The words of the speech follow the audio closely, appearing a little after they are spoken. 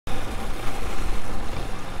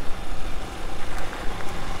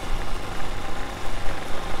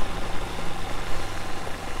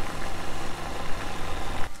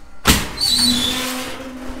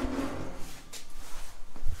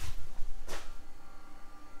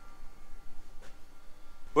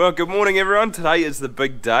Well, good morning everyone. Today is the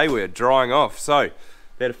big day. We're drying off, so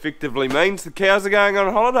that effectively means the cows are going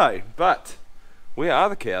on holiday. But where are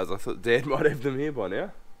the cows? I thought Dad might have them here by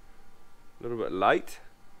now. A little bit late.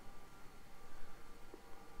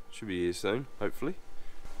 Should be here soon, hopefully.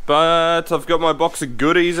 But I've got my box of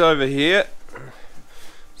goodies over here.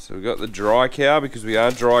 So we've got the dry cow because we are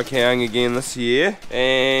dry cowing again this year.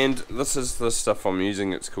 And this is the stuff I'm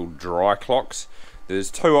using. It's called Dry Clocks.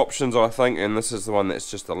 There's two options I think, and this is the one that's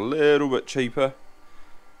just a little bit cheaper.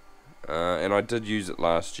 And I did use it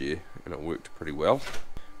last year and it worked pretty well.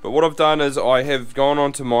 But what I've done is I have gone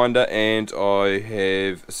onto Minder and I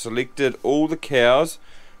have selected all the cows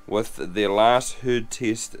with their last herd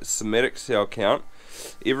test somatic cell count.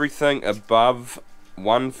 Everything above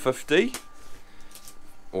 150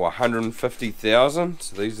 or 150,000.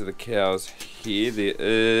 So these are the cows here. There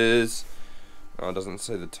is, oh, it doesn't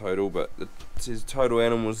say the total, but it says total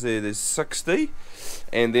animals there. There's 60.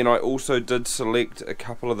 And then I also did select a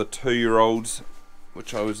couple of the 2-year-olds,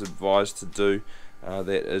 which I was advised to do. That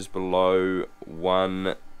is below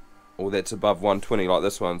 1, or that's above 120, like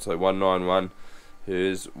this one. So 191.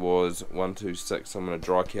 Hers was 126. I'm going to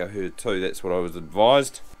dry cow her too. That's what I was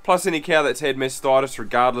advised. Plus any cow that's had mastitis,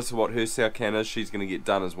 regardless of what her sow count is, she's going to get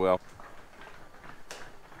done as well.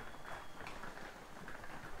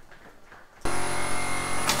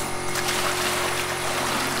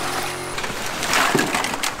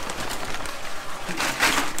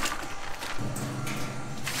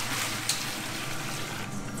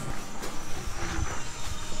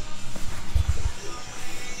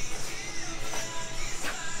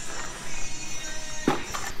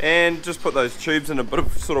 And just put those tubes in a bit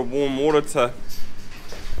of sort of warm water to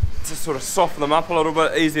sort of soften them up a little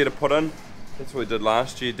bit, easier to put in. That's what we did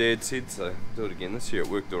last year, Dad said, so do it again this year. It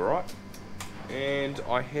worked alright. And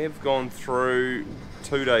I have gone through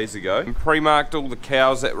 2 days ago and pre-marked all the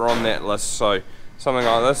cows that were on that list. So something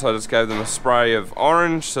like this, I just gave them a spray of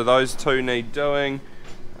orange, so those two need doing.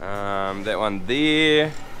 That one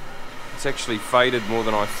there, it's actually faded more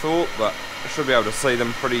than I thought, but I should be able to see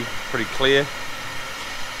them pretty clear.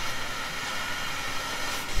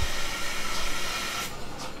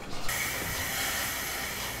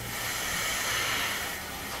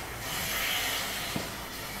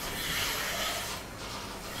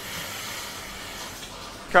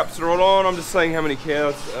 Cups are all on. I'm just seeing how many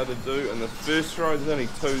cows are to do in the first row. There's only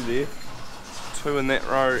 2 there. 2 in that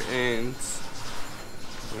row and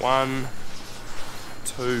 1,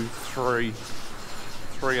 2, 3.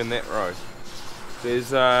 3 in that row.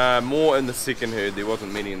 There's more in the second herd. There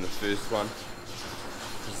wasn't many in the first one.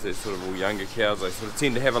 Because they're sort of all younger cows. They sort of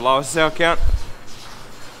tend to have a lower sow count.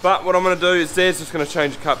 But what I'm going to do is Dad's just going to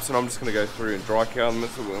change the cups and I'm just going to go through and dry cow them.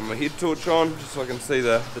 With my head torch on just so I can see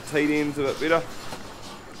the teat ends a bit better.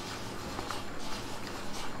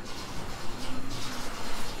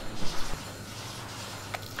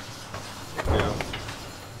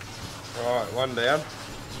 Alright, one down.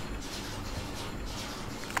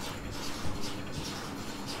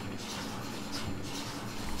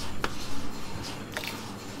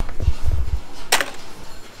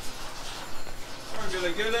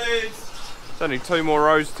 Goody goodies. There's only 2 more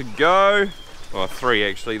rows to go. Well, 3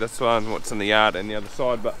 actually. This one, what's in the yard and the other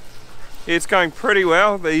side, but yeah, it's going pretty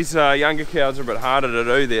well. These younger cows are a bit harder to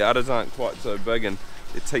do. Their udders aren't quite so big and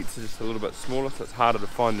their teats are just a little bit smaller, so it's harder to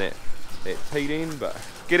find that teat end, but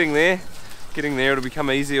getting there, it'll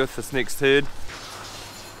become easier with this next herd.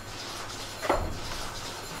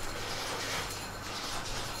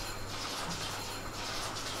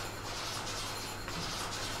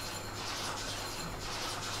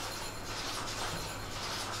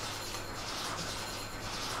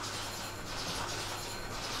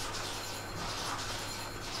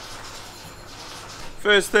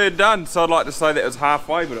 First herd done, so I'd like to say that was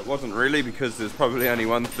halfway, but it wasn't really because there's probably only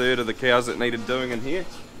 1/3 of the cows that needed doing in here.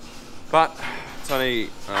 But it's only,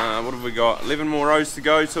 what have we got? 11 more rows to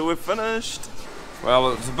go till we're finished.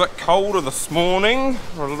 Well, it's a bit colder this morning,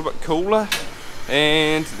 or a little bit cooler,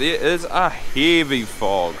 and there is a heavy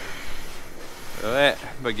fog. Look at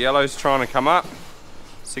that, big yellow's trying to come up.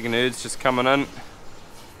 Second herd's just coming in.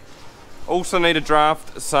 Also need to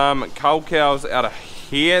draft some cull cows out of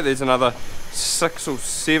here. There's another 6 or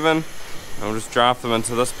 7. I'll just draft them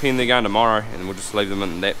into this pen. They're going tomorrow and we'll just leave them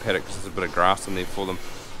in that paddock because there's a bit of grass in there for them.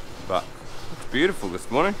 But it's beautiful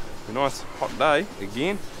this morning. A nice hot day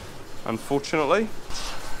again, unfortunately.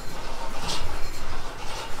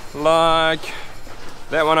 Like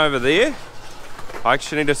that one over there. I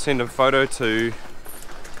actually need to send a photo to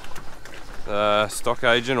the stock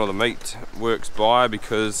agent or the meat works buyer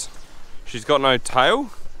because she's got no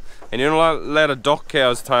tail. And you're not allowed to dock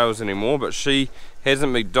cows' tails anymore, but she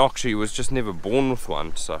hasn't been docked, she was just never born with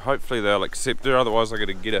one. So hopefully they'll accept her, otherwise I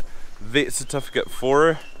gotta get a vet certificate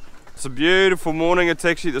for her. It's a beautiful morning. It's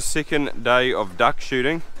actually the second day of duck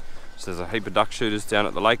shooting. So there's a heap of duck shooters down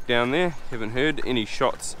at the lake down there. Haven't heard any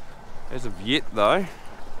shots as of yet though.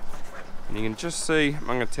 And you can just see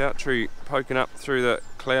Mangatautri poking up through the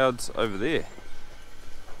clouds over there.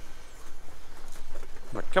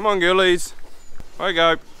 Right, come on girlies, away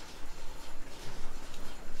go.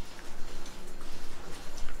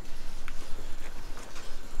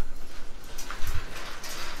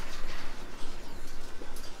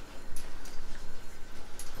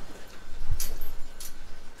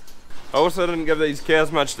 I also didn't give these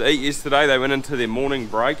cows much to eat yesterday. They went into their morning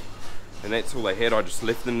break and that's all they had. I just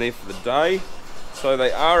left them there for the day. So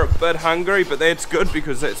they are a bit hungry, but that's good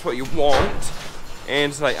because that's what you want.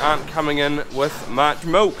 And they aren't coming in with much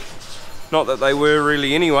milk. Not that they were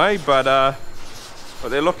really anyway, but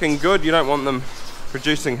they're looking good. You don't want them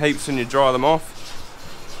producing heaps when you dry them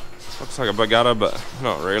off. Looks like a big udder, but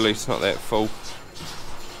not really. It's not that full.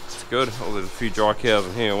 It's good. Oh, there's a few dry cows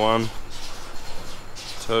in here. 1,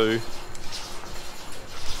 2,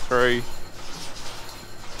 3,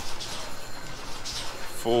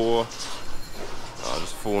 4. Oh,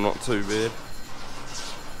 just 4, not too bad.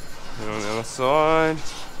 And on the other side,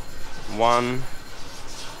 1,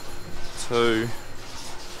 2,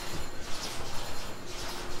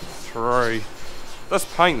 3. This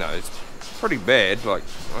paint though is pretty bad. Like,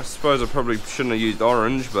 I suppose I probably shouldn't have used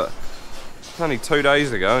orange, but it's only 2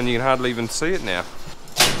 days ago and you can hardly even see it now.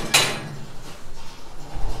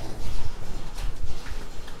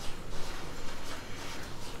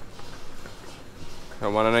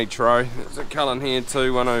 Got one in each row. There's a Cullen here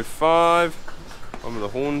too, 105. One with the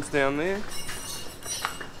horns down there.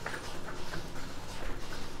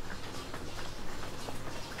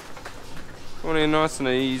 One here, nice and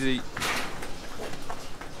easy.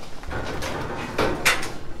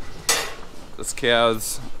 This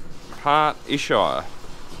cow's part Ishire.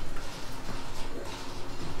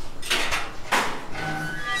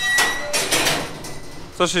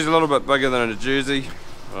 So she's a little bit bigger than a Jersey.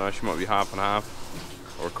 She might be half and half.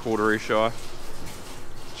 Or a quarter-ish.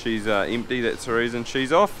 She's empty, that's the reason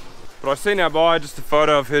she's off. But I seen our buyer just a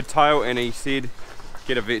photo of her tail and he said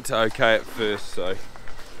get a vet to okay it first, so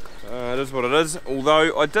it is what it is.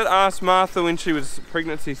 Although I did ask Martha when she was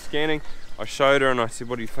pregnancy scanning, I showed her and I said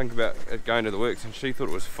what do you think about it going to the works, and she thought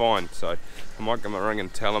it was fine, so I might give him a ring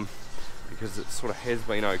and tell him because it sort of has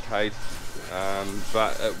been okayed.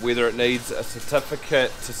 But whether it needs a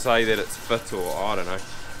certificate to say that it's fit or I don't know.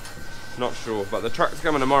 Not sure, but the truck's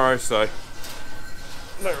coming tomorrow, so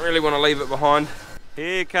I don't really want to leave it behind.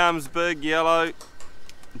 Here comes Big Yellow.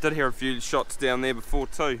 I did hear a few shots down there before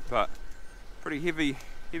too, but pretty heavy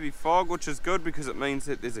fog, which is good because it means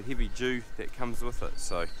that there's a heavy dew that comes with it,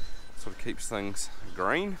 so it sort of keeps things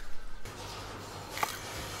green.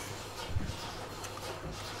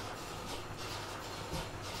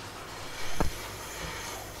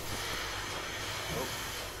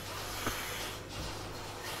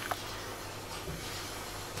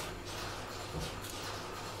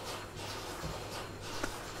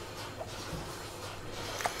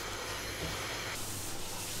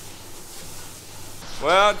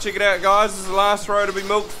 Well, check it out guys, this is the last row to be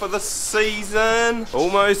milked for this season.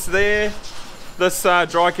 Almost there. This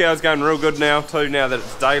dry cow's going real good now too, now that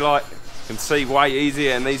it's daylight. You can see way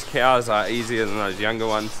easier, and these cows are easier than those younger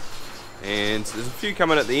ones. And there's a few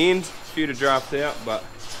coming at the end, a few to draft out, but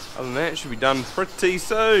other than that it should be done pretty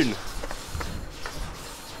soon.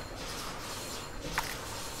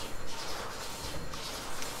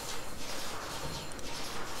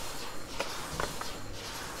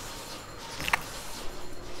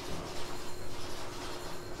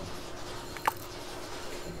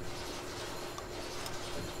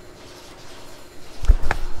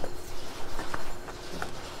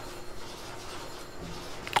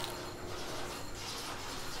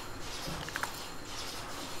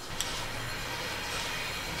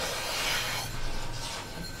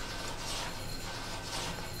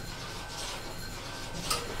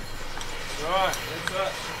 Right, that's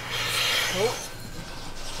it. Cool.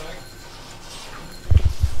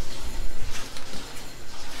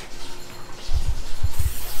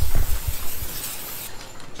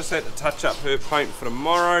 Just had to touch up her paint for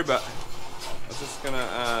tomorrow, but I was just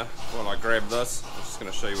gonna, well, I grabbed this. I was just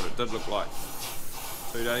gonna show you what it did look like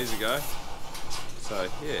 2 days ago. So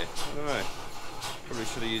yeah, I don't know. Probably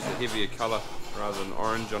should have used a heavier colour rather than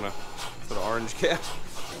orange on a sort of orange cow.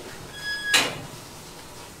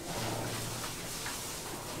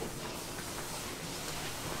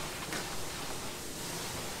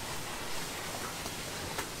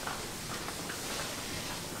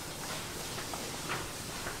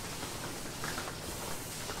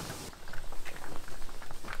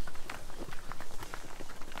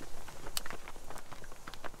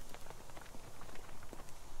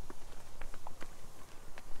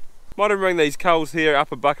 Might even bring these culls here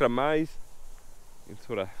up a bucket of maize and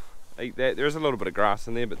sort of eat that. There is a little bit of grass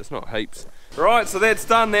in there, but there's not heaps. Right, so that's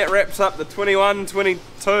done. That wraps up the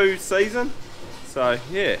 21-22 season. So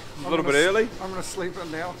yeah, a little bit early. I'm going to sleep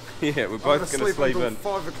in now. Yeah, we're both going to sleep in.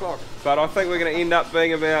 5 o'clock. But I think we're going to end up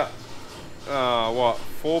being about, what,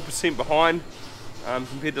 4% behind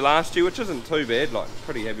compared to last year, which isn't too bad. Like,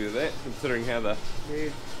 pretty happy with that, considering how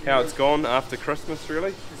it's gone after Christmas,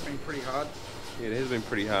 really. It's been pretty hard. Yeah, it has been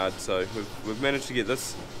pretty hard. So we've managed to get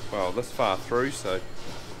this far through. So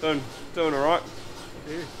doing all right.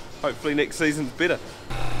 Yeah. Hopefully next season's better.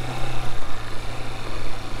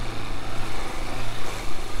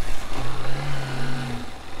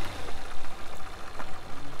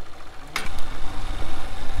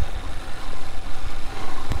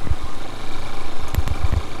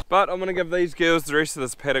 But I'm going to give these girls the rest of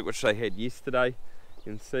this paddock which they had yesterday. You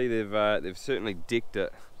can see they've certainly decked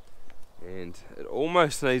it, and it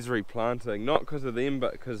almost needs replanting, not because of them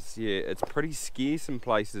but because it's pretty scarce in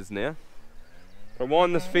places now. But I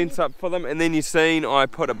wind this fence up for them, and then you've seen I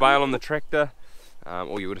put a bale on the tractor,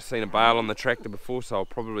 or you would have seen a bale on the tractor before, so I'll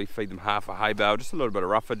probably feed them half a hay bale, just a little bit of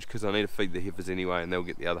roughage because I need to feed the heifers anyway and they'll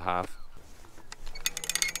get the other half.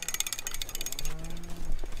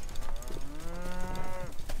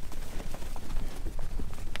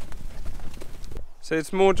 So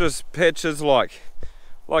it's more just patches like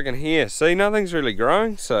in here. See, nothing's really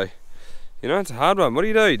growing, so you know, it's a hard one. What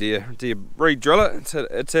do? Do you re-drill it?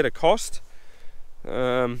 It's at a cost.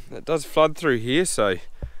 It does flood through here, so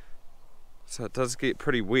it does get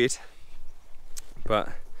pretty wet. But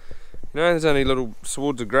you know, there's only little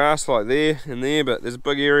swords of grass like there and there, but there's a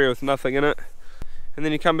big area with nothing in it. And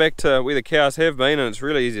then you come back to where the cows have been, and it's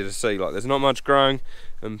really easy to see. Like, there's not much growing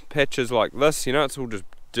in patches like this. You know, it's all just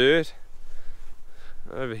dirt.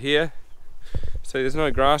 Over here, see, there's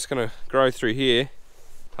no grass going to grow through here.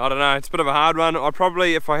 I don't know, it's a bit of a hard one. I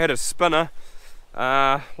probably, if I had a spinner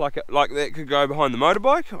like that could go behind the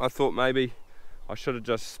motorbike, I thought maybe I should have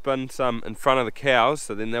just spun some in front of the cows,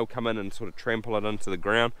 so then they'll come in and sort of trample it into the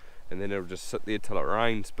ground, and then it'll just sit there till it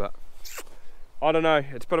rains. But I don't know,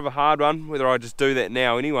 it's a bit of a hard one whether I just do that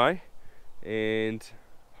now anyway, and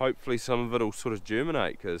hopefully some of it will sort of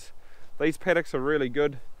germinate, because these paddocks are really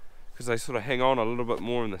good because they sort of hang on a little bit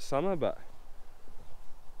more in the summer, but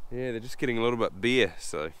yeah, they're just getting a little bit bare,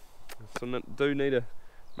 so do need to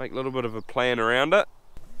make a little bit of a plan around it.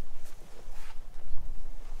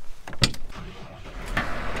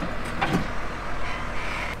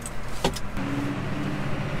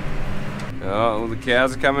 Oh, all the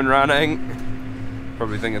cows are coming running.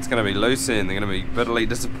 Probably think it's going to be loose, and they're going to be bitterly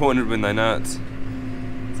disappointed when they know it's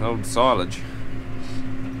old silage.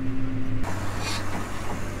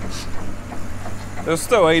 They'll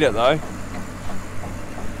still eat it though.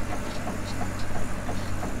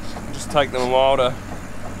 Just take them a while to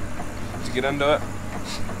get into it.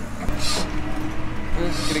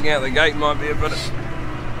 Getting out the gate might be a bit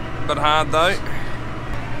hard though.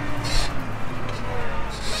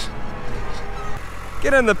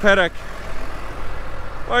 Get in the paddock.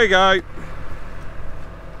 There you go.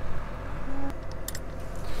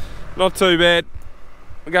 Not too bad.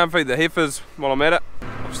 We'll go and feed the heifers while I'm at it.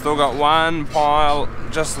 I've still got one pile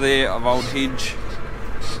just there of old hedge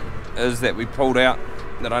that we pulled out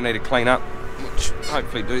that I need to clean up, which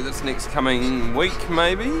hopefully do this next coming week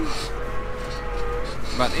maybe.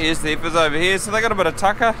 But here's the heifers over here, so they got a bit of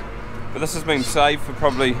tucker, but this has been saved for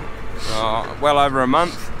probably well over a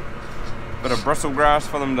month. Bit of bristle grass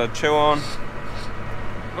for them to chew on,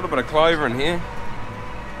 a little bit of clover in here,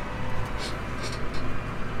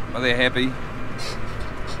 but they're happy.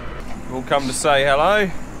 We'll come to say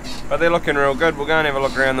hello, but they're looking real good. We'll go and have a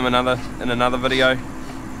look around them in another video,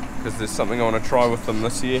 because there's something I want to try with them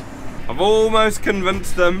this year. I've almost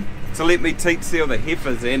convinced them to let me teat seal the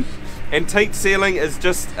heifers, and teat sealing is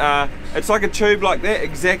just it's like a tube like that,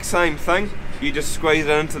 exact same thing. You just squeeze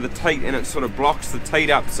it into the teat and it sort of blocks the teat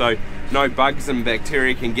up so no bugs and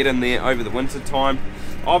bacteria can get in there over the winter time.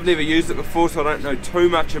 I've never used it before, so I don't know too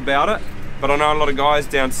much about it. But I know a lot of guys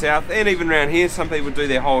down south, and even around here, some people do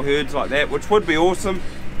their whole herds like that, which would be awesome.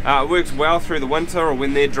 It works well through the winter or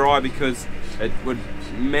when they're dry, because it would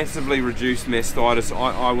massively reduce mastitis,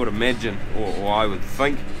 I would imagine, or I would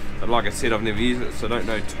think. But like I said, I've never used it, so I don't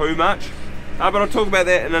know too much. But I'll talk about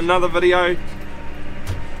that in another video.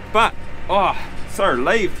 But, so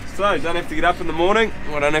relieved. So, don't have to get up in the morning.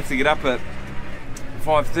 Well, I don't have to get up at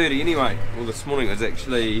 5:30 anyway. Well, this morning it was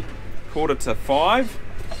actually 4:45.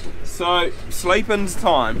 So sleeping's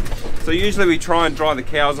time. So usually we try and dry the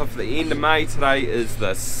cows off at the end of May. Today is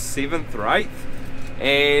the 7th or 8th,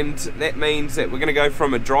 and that means that we're going to go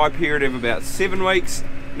from a dry period of about 7 weeks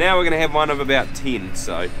Now we're going to have one of about 10,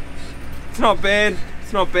 so it's not bad.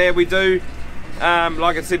 It's not bad. We do,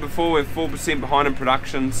 like I said before, we're 4% behind in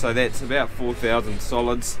production, so that's about 4,000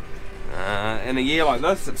 solids. In a year like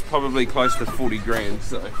this, it's probably close to 40 grand,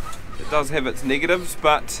 so it does have its negatives,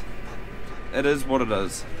 but it is what it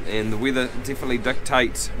is, and the weather definitely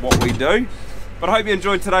dictates what we do. But I hope you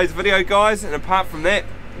enjoyed today's video, guys, and apart from that,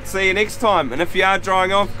 see you next time. And if you are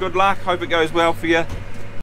drying off, good luck, hope it goes well for you.